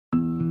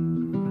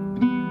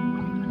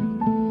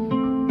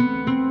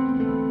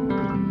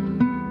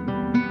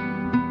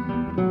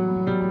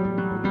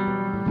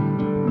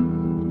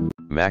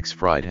Max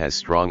Fried has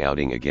strong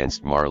outing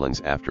against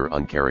Marlins after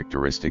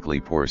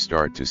uncharacteristically poor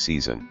start to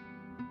season.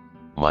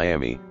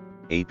 Miami,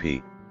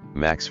 AP,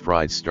 Max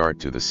Fried's start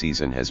to the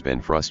season has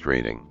been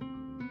frustrating.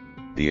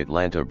 The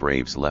Atlanta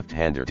Braves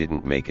left-hander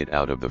didn't make it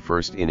out of the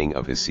first inning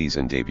of his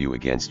season debut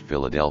against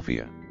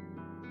Philadelphia.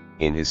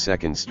 In his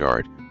second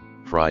start,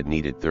 Fried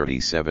needed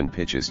 37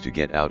 pitches to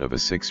get out of a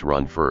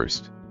 6-run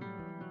first.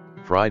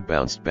 Fried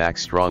bounced back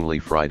strongly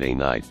Friday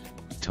night,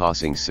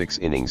 tossing 6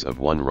 innings of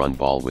 1-run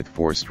ball with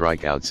 4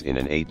 strikeouts in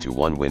an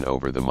 8-1 win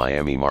over the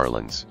Miami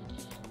Marlins.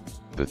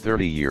 The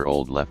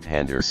 30-year-old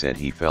left-hander said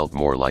he felt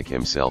more like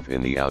himself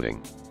in the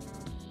outing.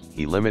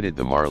 He limited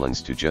the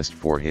Marlins to just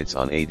 4 hits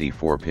on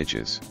 84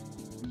 pitches.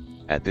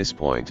 At this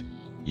point,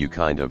 you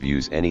kind of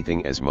use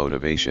anything as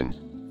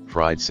motivation,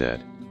 Fried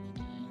said.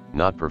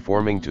 Not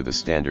performing to the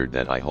standard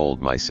that I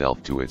hold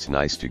myself to, it's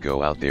nice to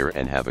go out there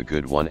and have a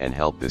good one and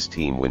help this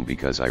team win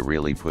because I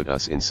really put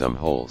us in some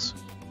holes.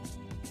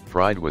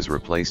 Fried was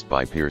replaced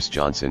by Pierce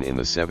Johnson in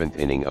the 7th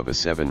inning of a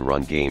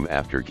 7-run game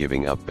after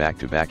giving up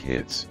back-to-back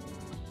hits.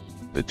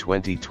 The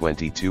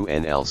 2022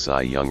 NL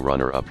Cy Young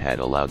runner-up had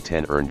allowed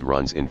 10 earned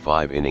runs in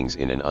 5 innings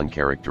in an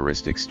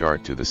uncharacteristic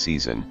start to the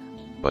season,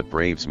 but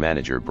Braves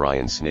manager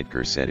Brian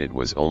Snitker said it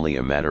was only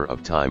a matter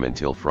of time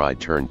until Fried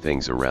turned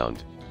things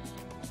around.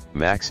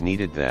 Max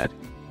needed that,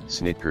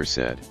 Snitker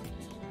said.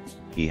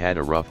 He had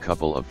a rough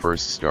couple of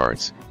first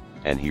starts,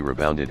 and he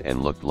rebounded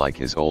and looked like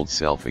his old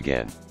self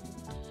again.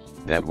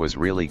 That was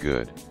really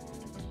good.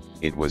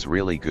 It was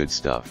really good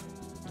stuff.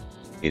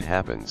 It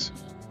happens.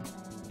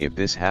 If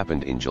this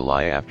happened in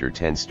July after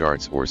 10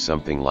 starts or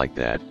something like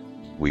that,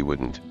 we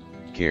wouldn't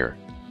care.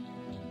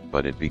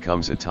 But it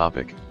becomes a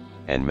topic,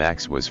 and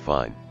Max was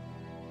fine.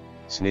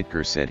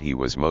 Snitker said he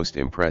was most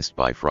impressed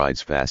by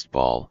Fried's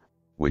fastball,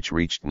 which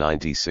reached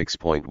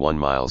 96.1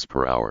 miles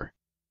per hour.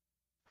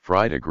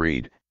 Fried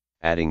agreed,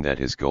 adding that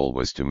his goal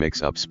was to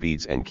mix up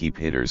speeds and keep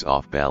hitters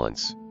off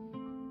balance.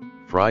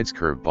 Fried's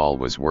curveball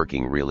was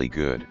working really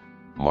good,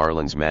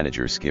 Marlins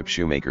manager Skip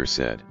Shoemaker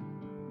said.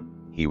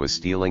 He was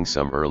stealing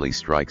some early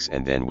strikes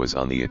and then was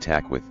on the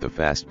attack with the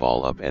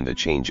fastball up and the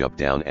changeup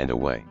down and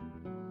away.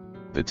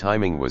 The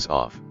timing was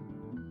off.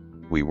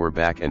 We were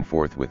back and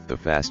forth with the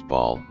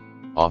fastball,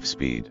 off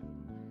speed.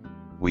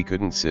 We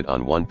couldn't sit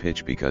on one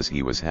pitch because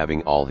he was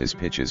having all his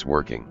pitches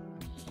working.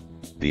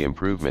 The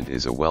improvement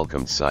is a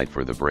welcomed sight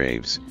for the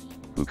Braves,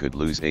 who could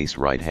lose ace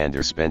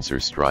right-hander Spencer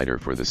Strider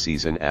for the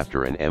season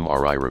after an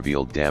MRI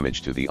revealed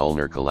damage to the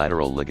ulnar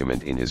collateral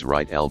ligament in his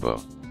right elbow.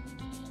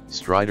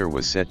 Strider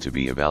was set to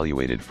be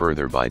evaluated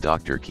further by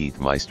Dr. Keith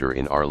Meister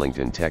in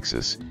Arlington,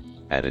 Texas,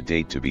 at a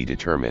date to be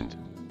determined.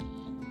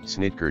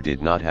 Snitker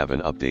did not have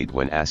an update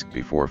when asked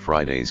before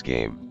Friday's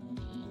game.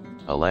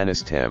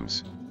 Alanis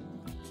Thames.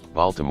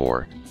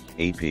 Baltimore,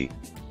 AP,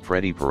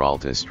 Freddie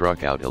Peralta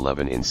struck out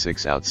 11 in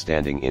 6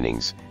 outstanding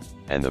innings,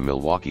 and the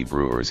Milwaukee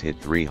Brewers hit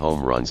 3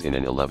 home runs in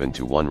an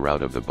 11-1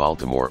 rout of the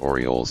Baltimore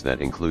Orioles that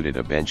included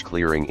a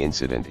bench-clearing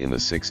incident in the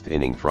 6th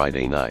inning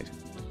Friday night.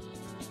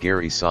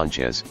 Gary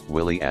Sanchez,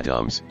 Willie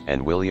Adams,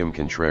 and William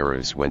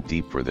Contreras went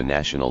deep for the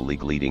National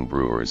League leading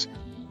Brewers,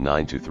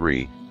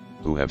 9-3,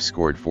 who have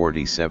scored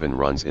 47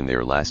 runs in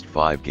their last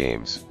 5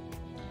 games.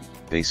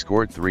 They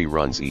scored 3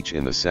 runs each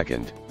in the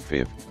 2nd,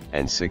 5th,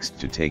 and 6th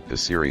to take the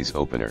series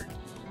opener.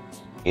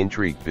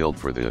 Intrigue built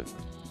for the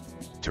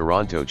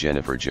Toronto.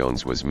 Jennifer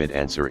Jones was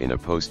mid-answer in a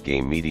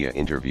post-game media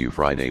interview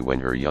Friday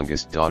when her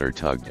youngest daughter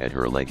tugged at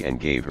her leg and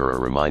gave her a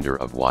reminder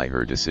of why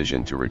her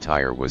decision to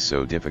retire was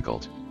so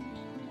difficult.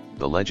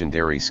 The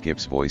legendary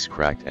Skip's voice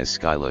cracked as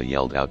Skyla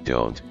yelled out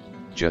 "Don't,"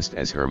 just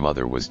as her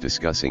mother was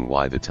discussing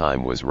why the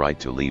time was right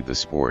to leave the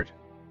sport.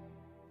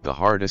 "The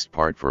hardest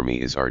part for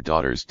me is our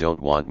daughters don't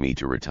want me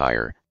to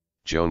retire,"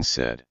 Jones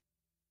said.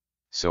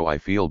 "So I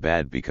feel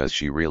bad because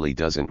she really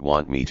doesn't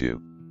want me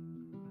to."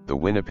 The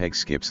Winnipeg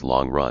Skips'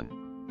 long run.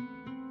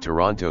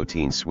 Toronto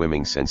teen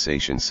swimming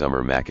sensation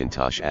Summer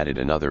McIntosh added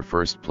another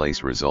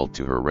first-place result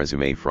to her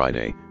resume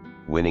Friday,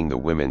 winning the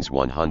women's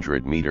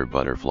 100-meter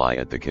butterfly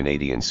at the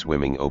Canadian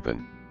Swimming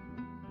Open.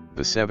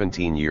 The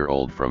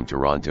 17-year-old from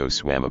Toronto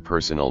swam a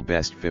personal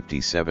best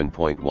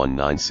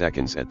 57.19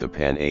 seconds at the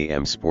Pan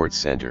Am Sports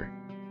Centre.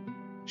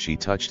 She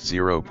touched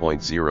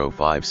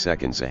 0.05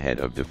 seconds ahead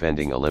of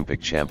defending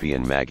Olympic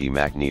champion Maggie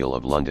McNeil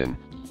of London,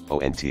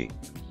 ONT.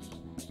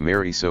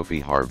 Mary-Sophie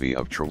Harvey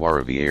of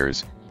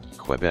Trois-Rivières,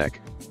 Quebec,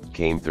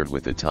 came third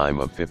with a time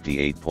of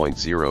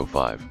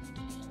 58.05.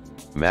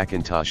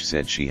 McIntosh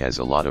said she has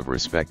a lot of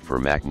respect for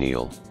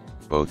McNeil,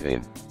 both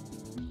in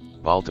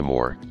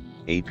Baltimore,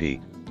 AP.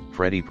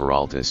 Freddie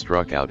Peralta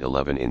struck out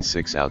 11 in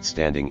 6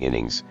 outstanding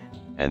innings,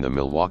 and the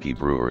Milwaukee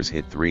Brewers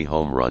hit 3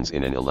 home runs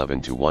in an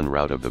 11-1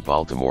 rout of the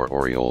Baltimore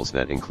Orioles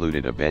that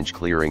included a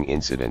bench-clearing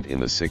incident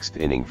in the 6th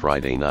inning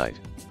Friday night.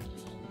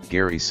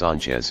 Gary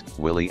Sanchez,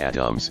 Willie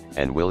Adams,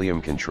 and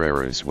William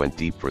Contreras went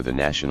deep for the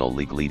National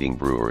League leading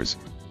Brewers,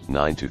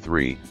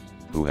 9-3,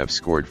 who have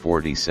scored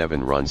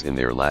 47 runs in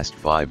their last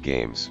 5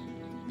 games.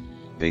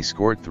 They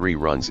scored 3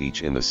 runs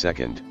each in the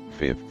 2nd,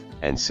 5th,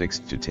 and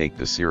 6th to take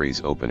the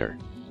series opener.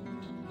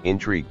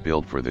 Intrigue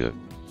built for the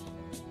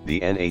The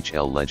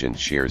NHL legend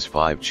shares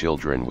 5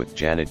 children with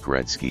Janet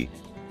Gretzky,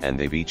 and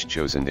they've each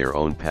chosen their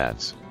own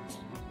paths.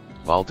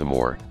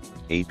 Baltimore,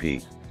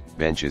 AP,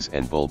 benches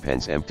and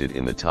bullpens emptied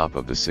in the top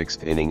of the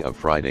 6th inning of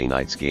Friday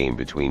night's game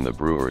between the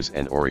Brewers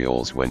and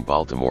Orioles when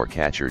Baltimore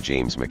catcher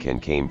James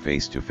McCann came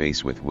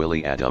face-to-face with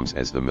Willie Adams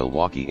as the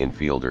Milwaukee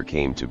infielder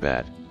came to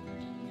bat.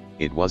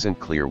 It wasn't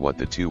clear what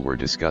the two were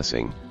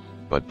discussing,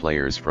 but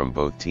players from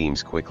both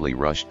teams quickly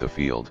rushed the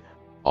field,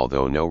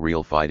 although no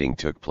real fighting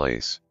took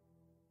place.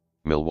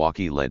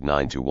 Milwaukee led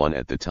 9-1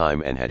 at the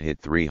time and had hit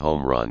 3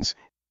 home runs,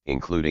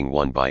 including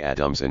one by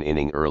Adams an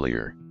inning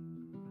earlier.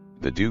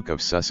 The Duke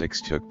of Sussex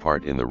took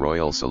part in the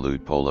Royal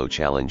Salute Polo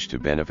Challenge to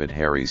benefit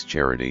Harry's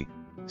charity,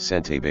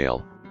 Sente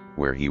Bale,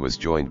 where he was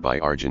joined by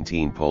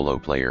Argentine polo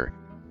player,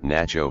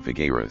 Nacho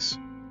Figueras.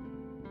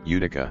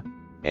 Utica,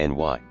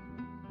 NY.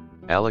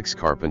 Alex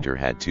Carpenter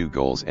had 2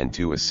 goals and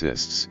 2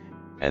 assists,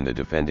 and the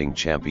defending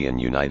champion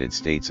United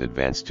States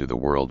advanced to the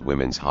World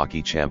Women's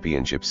Hockey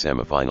Championship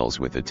semifinals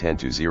with a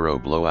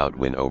 10-0 blowout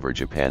win over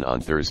Japan on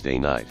Thursday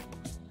night.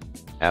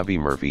 Abby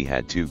Murphy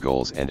had 2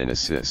 goals and an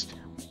assist,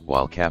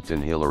 while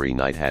Captain Hillary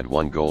Knight had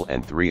 1 goal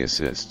and 3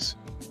 assists.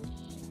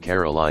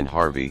 Caroline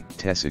Harvey,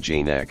 Tessa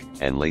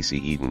Janek, and Lacey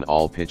Eaton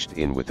all pitched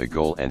in with a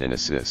goal and an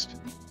assist.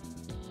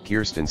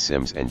 Kirsten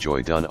Sims and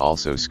Joy Dunn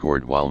also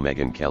scored while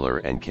Megan Keller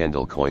and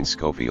Kendall Coyne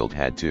Schofield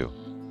had 2.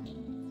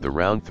 The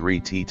round 3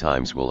 tee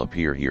times will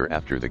appear here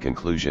after the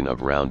conclusion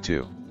of round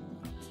 2.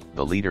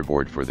 The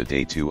leaderboard for the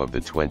day 2 of the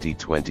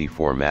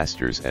 2024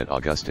 Masters at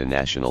Augusta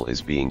National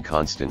is being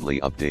constantly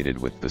updated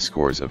with the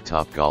scores of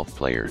top golf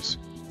players.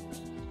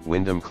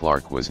 Wyndham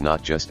Clark was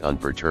not just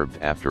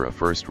unperturbed after a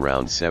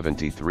first-round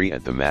 73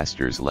 at the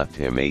Masters left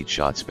him 8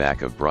 shots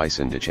back of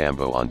Bryson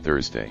DeChambeau on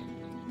Thursday.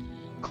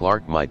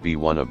 Clark might be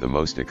one of the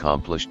most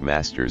accomplished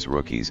Masters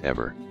rookies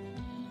ever.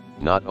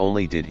 Not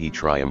only did he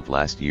triumph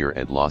last year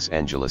at Los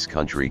Angeles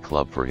Country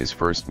Club for his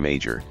first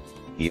major,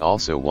 he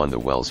also won the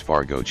Wells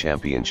Fargo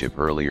Championship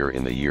earlier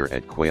in the year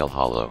at Quail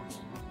Hollow.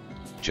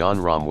 Jon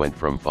Rahm went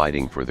from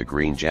fighting for the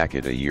green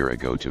jacket a year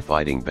ago to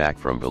fighting back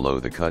from below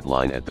the cut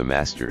line at the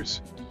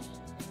Masters.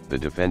 The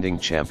defending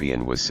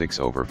champion was 6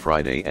 over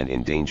Friday and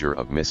in danger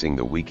of missing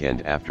the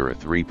weekend after a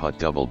 3-putt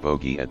double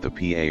bogey at the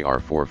PAR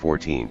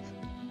 414th.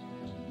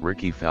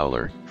 Ricky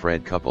Fowler,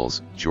 Fred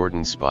Couples,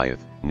 Jordan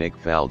Spieth, Nick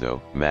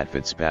Faldo, Matt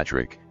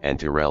Fitzpatrick, and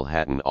Tyrrell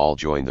Hatton all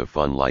joined the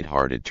fun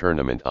light-hearted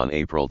tournament on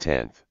April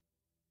 10.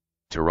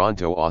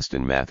 Toronto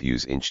Austin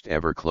Matthews inched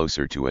ever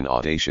closer to an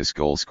audacious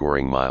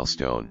goal-scoring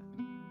milestone.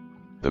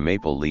 The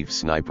Maple Leaf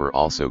sniper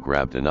also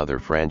grabbed another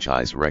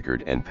franchise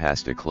record and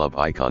passed a club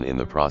icon in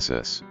the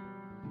process.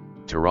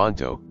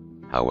 Toronto,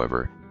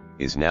 however,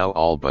 is now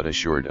all but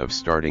assured of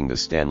starting the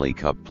Stanley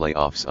Cup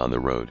playoffs on the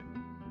road.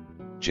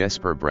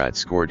 Jesper Bratt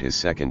scored his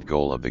second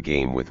goal of the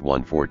game with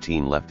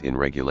 1:14 left in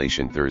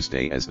regulation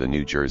Thursday as the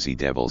New Jersey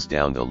Devils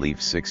downed the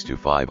Leafs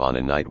 6-5 on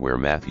a night where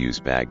Matthews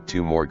bagged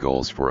 2 more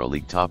goals for a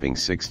league-topping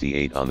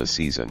 68 on the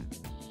season.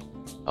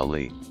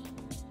 Ali.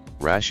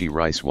 Rashee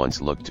Rice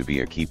once looked to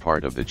be a key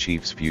part of the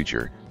Chiefs'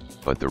 future,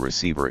 but the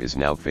receiver is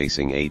now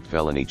facing 8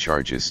 felony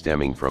charges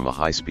stemming from a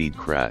high-speed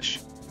crash.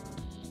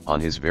 On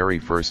his very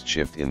first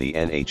shift in the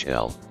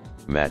NHL,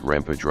 Matt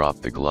Rempa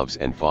dropped the gloves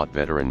and fought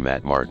veteran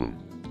Matt Martin.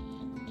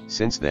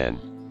 Since then,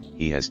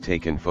 he has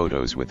taken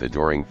photos with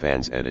adoring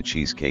fans at a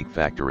cheesecake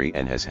factory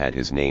and has had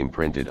his name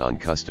printed on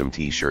custom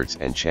t-shirts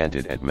and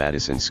chanted at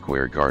Madison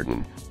Square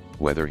Garden,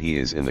 whether he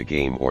is in the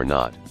game or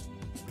not.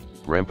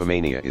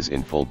 Rempamania is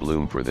in full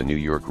bloom for the New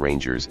York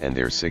Rangers and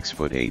their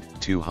 6'8",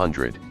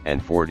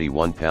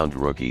 241-pound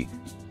rookie,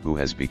 who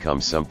has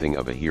become something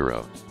of a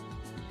hero.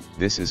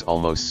 This is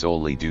almost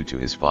solely due to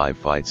his 5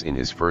 fights in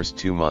his first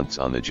 2 months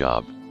on the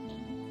job.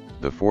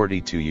 The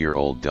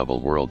 42-year-old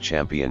double world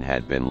champion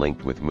had been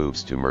linked with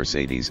moves to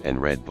Mercedes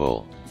and Red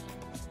Bull.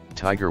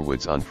 Tiger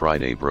Woods on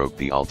Friday broke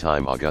the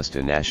all-time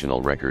Augusta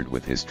National record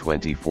with his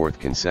 24th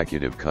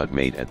consecutive cut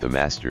made at the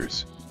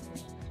Masters.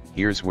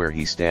 Here's where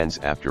he stands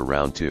after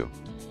round 2.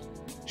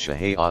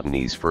 Shohei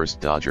Ohtani's first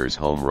Dodgers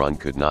home run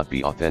could not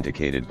be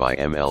authenticated by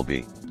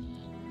MLB.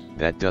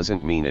 That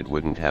doesn't mean it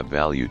wouldn't have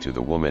value to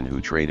the woman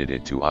who traded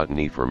it to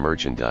Ohtani for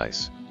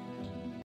merchandise.